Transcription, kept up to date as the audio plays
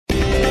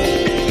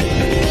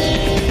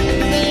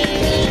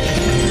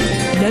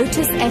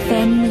Lotus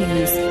FM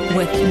News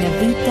with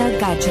Navita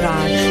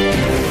Gajraj.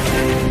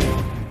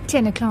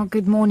 10 o'clock,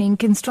 good morning.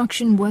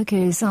 Construction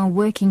workers are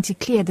working to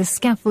clear the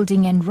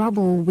scaffolding and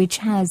rubble which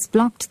has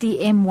blocked the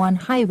M1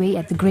 highway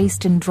at the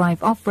Grayston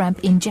Drive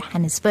off-ramp in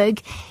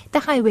Johannesburg.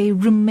 The highway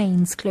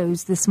remains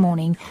closed this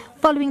morning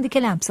following the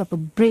collapse of a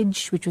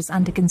bridge which was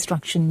under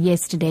construction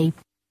yesterday.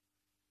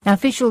 Now,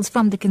 officials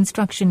from the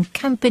construction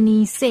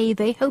company say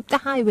they hope the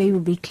highway will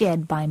be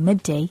cleared by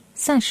midday.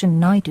 Sashin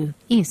Naidu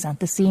is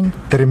at the scene.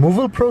 The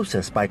removal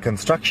process by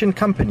construction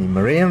company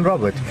Murray &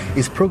 Robert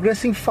is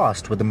progressing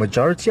fast, with the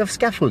majority of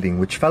scaffolding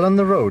which fell on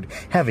the road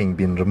having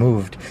been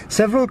removed.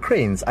 Several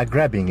cranes are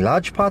grabbing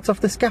large parts of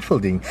the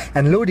scaffolding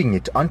and loading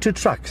it onto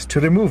trucks to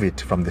remove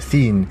it from the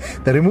scene.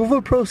 The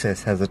removal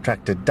process has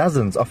attracted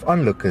dozens of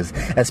onlookers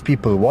as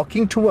people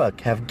walking to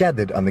work have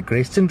gathered on the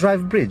Grayston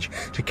Drive bridge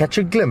to catch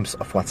a glimpse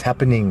of what's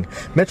happening.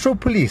 Metro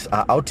Police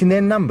are out in their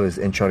numbers,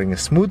 ensuring a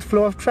smooth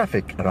flow of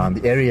traffic around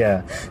the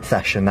area.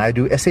 Sasha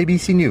Naidu,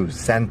 SABC News,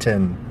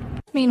 Sandton.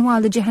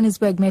 Meanwhile, the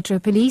Johannesburg Metro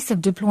Police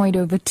have deployed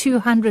over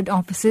 200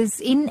 officers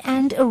in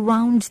and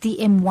around the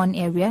M1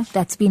 area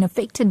that's been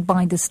affected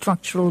by the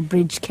structural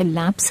bridge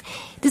collapse.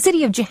 The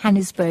City of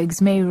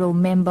Johannesburg's mayoral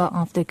member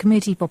of the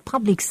Committee for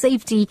Public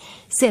Safety,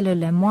 Selo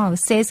Lemoire,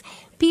 says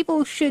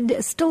people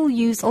should still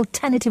use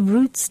alternative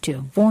routes to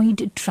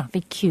avoid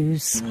traffic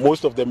queues.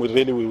 Most of them,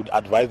 we would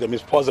advise them,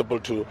 if possible,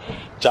 to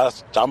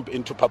just jump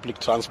into public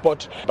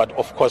transport. But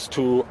of course,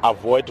 to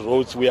avoid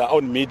roads, we are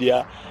on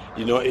media,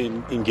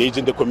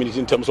 engaging the community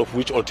in terms of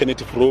which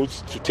alternative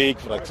roads to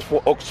take, like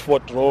for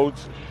Oxford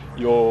roads,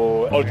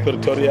 your Old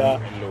Pretoria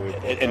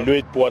and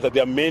Lotus.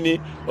 There are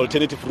many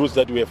alternative routes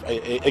that we have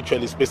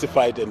actually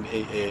specified and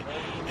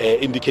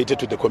indicated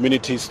to the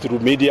communities through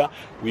media.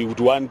 We would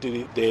want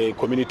the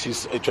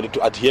communities actually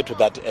to adhere to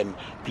that, and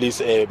please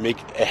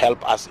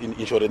help us in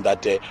ensuring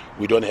that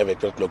we don't have a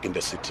gridlock in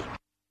the city.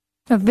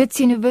 Wits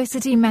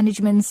University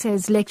management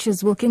says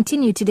lectures will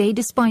continue today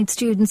despite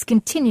students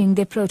continuing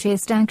their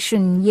protest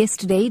action.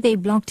 Yesterday, they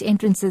blocked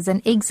entrances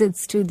and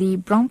exits to the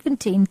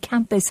Braamfontein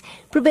campus,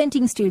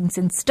 preventing students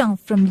and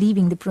staff from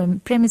leaving the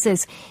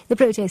premises. The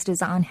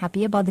protesters are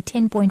unhappy about the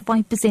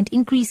 10.5%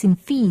 increase in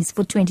fees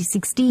for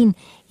 2016.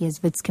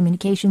 Here's Wits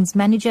Communications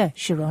Manager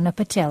Sharona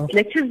Patel.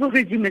 Lectures will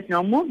resume as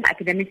normal. The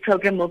academic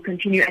program will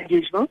continue as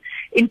usual.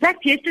 In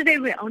fact, yesterday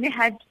we only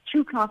had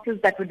 2 classes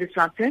that were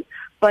disrupted,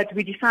 but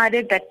we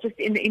decided that just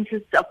in the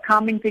interest of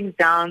calming things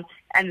down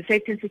and the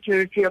safety and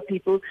security of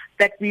people,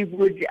 that we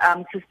would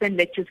suspend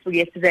lectures for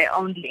yesterday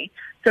only.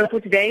 So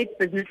for today, it's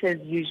business as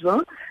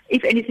usual.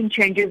 If anything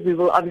changes, we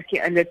will obviously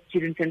alert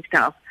students and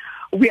staff.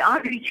 We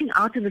are reaching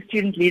out to the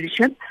student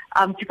leadership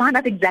to find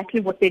out exactly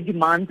what their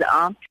demands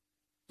are.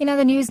 In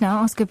other news now,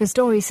 Oscar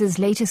Pistorius'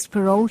 latest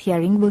parole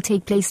hearing will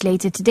take place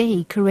later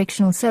today.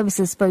 Correctional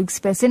Services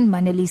spokesperson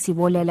Manelisi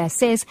Wolela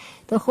says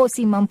the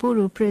Kgosi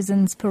Mampuru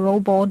Prison's parole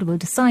board will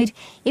decide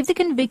if the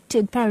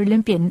convicted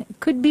Paralympian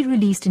could be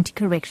released into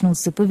correctional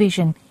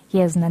supervision.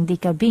 Here's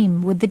Nandika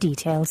Beam with the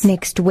details.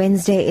 Next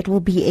Wednesday, it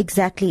will be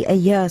exactly a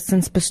year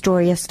since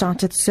Pistorius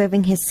started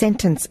serving his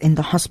sentence in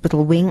the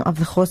hospital wing of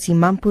the Kgosi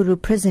Mampuru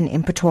prison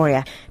in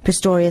Pretoria.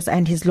 Pistorius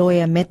and his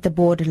lawyer met the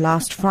board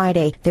last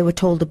Friday. They were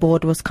told the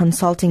board was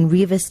consulting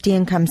Reeva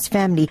Steenkamp's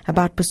family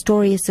about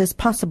Pistorius'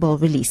 possible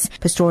release.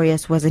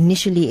 Pistorius was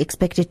initially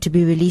expected to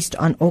be released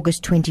on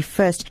August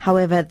 21st.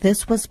 However,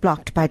 this was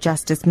blocked by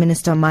Justice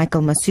Minister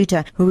Michael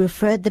Masuta, who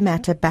referred the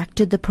matter back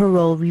to the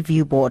Parole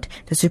Review Board.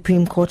 The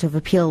Supreme Court of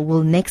Appeal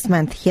will next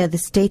month hear the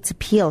state's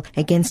appeal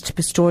against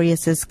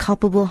Pistorius'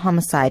 culpable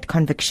homicide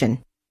conviction.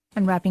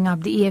 And wrapping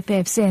up, the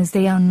EFF says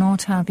they are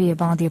not happy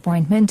about the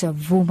appointment of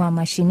Vuma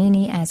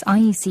Mashinini as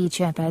IEC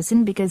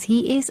chairperson because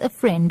he is a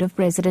friend of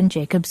President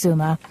Jacob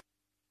Zuma.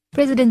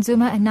 President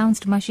Zuma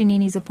announced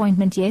Mashinini's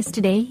appointment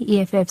yesterday.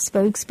 EFF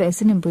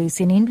spokesperson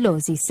Mbuyiseni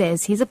Ndlozi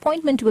says his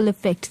appointment will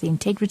affect the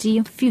integrity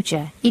of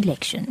future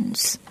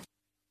elections.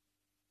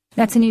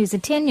 That's the news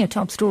at 10. Your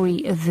top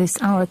story of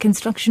this hour.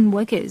 Construction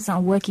workers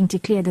are working to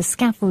clear the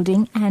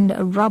scaffolding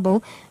and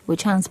rubble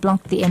which has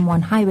blocked the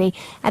M1 highway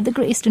at the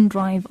Grayston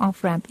Drive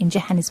off-ramp in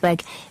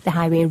Johannesburg. The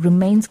highway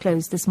remains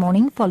closed this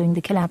morning following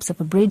the collapse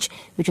of a bridge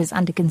which was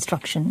under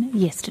construction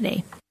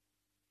yesterday.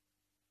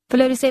 For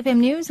Lotus FM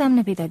News, I'm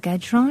Navita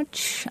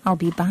Gajraj. I'll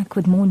be back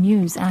with more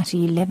news at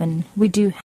 11. We do